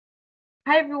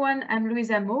Hi everyone, I'm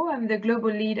Louisa Mo. I'm the Global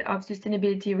Lead of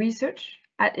Sustainability Research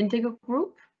at Integral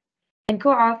Group and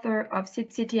co-author of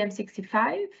CIBSE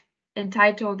TM65,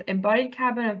 entitled Embodied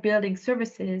Carbon of Building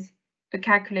Services, a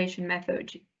Calculation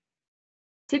Methodology.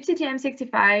 CIBSE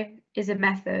TM65 is a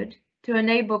method to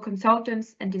enable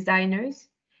consultants and designers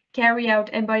carry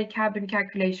out embodied carbon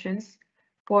calculations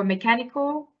for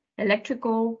mechanical,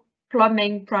 electrical,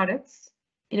 plumbing products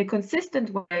in a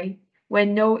consistent way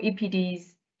when no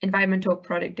EPDs, environmental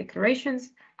product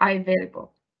declarations, are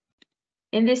available.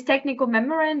 In this technical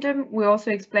memorandum, we also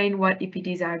explain what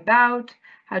EPDs are about,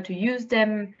 how to use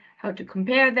them, how to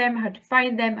compare them, how to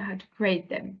find them, how to create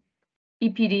them.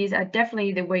 EPDs are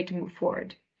definitely the way to move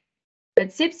forward. But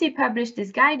CIBSE published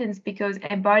this guidance because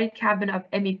embodied carbon of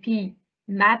MEP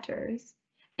matters,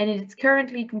 and it is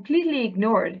currently completely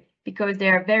ignored because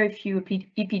there are very few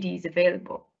EPDs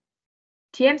available.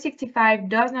 TM65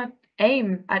 does not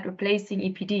aim at replacing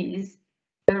EPDs,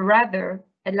 but rather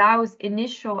allows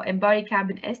initial embodied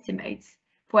carbon estimates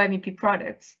for MEP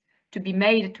products to be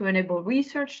made to enable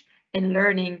research and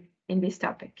learning in this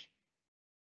topic.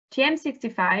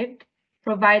 TM65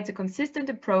 provides a consistent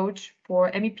approach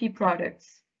for MEP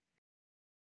products.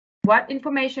 What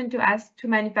information to ask to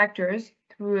manufacturers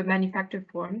through a manufacturer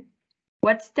form,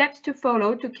 what steps to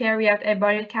follow to carry out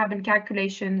embodied carbon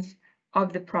calculations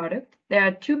of the product. There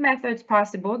are two methods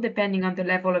possible depending on the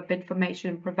level of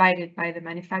information provided by the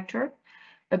manufacturer,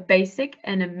 a basic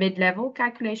and a mid-level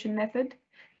calculation method.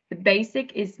 The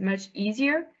basic is much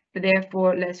easier, but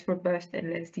therefore less robust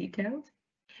and less detailed.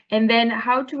 And then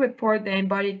how to report the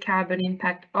embodied carbon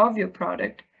impact of your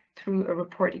product through a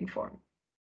reporting form.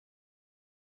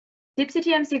 CIBSE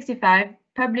TM65,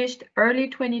 published early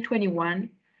 2021,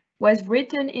 was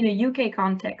written in a UK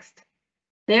context.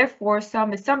 Therefore,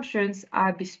 some assumptions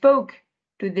are bespoke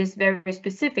to this very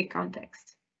specific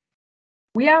context.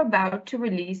 We are about to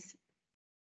release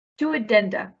two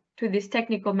addenda to this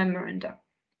technical memorandum.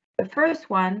 The first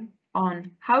one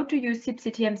on how to use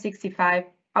CIBSE TM65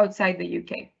 outside the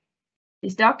UK.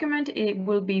 This document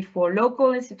will be for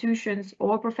local institutions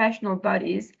or professional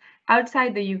bodies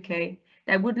outside the UK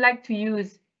that would like to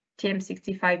use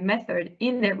TM65 method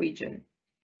in their region.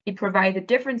 It provides the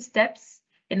different steps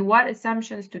and what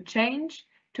assumptions to change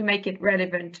to make it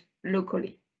relevant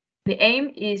locally. The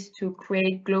aim is to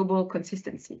create global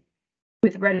consistency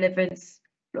with relevance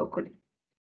locally.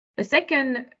 The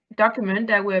second document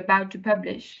that we're about to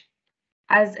publish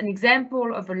as an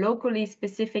example of a locally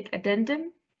specific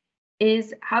addendum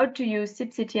is how to use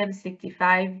CIBSE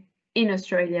TM65 in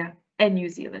Australia and New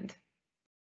Zealand.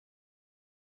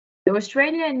 The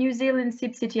Australia and New Zealand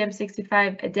CIBSE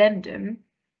TM65 addendum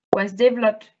was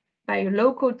developed by a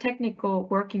local technical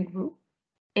working group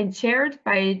and chaired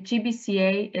by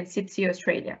GBCA and CIBSE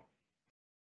Australia.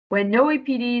 When no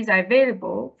EPDs are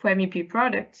available for MEP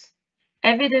products,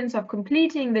 evidence of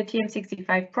completing the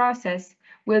TM65 process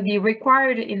will be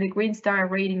required in the Green Star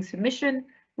rating submission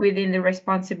within the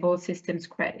Responsible Systems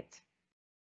credit.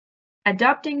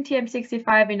 Adopting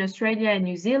TM65 in Australia and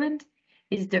New Zealand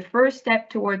is the first step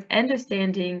towards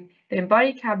understanding the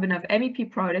embodied carbon of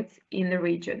MEP products in the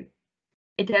region.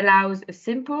 It allows a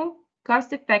simple,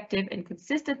 cost-effective, and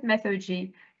consistent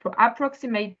methodology for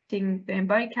approximating the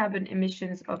embodied carbon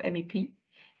emissions of MEP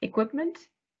equipment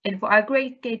and for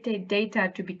aggregated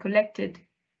data to be collected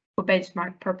for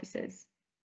benchmark purposes.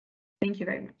 Thank you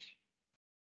very much.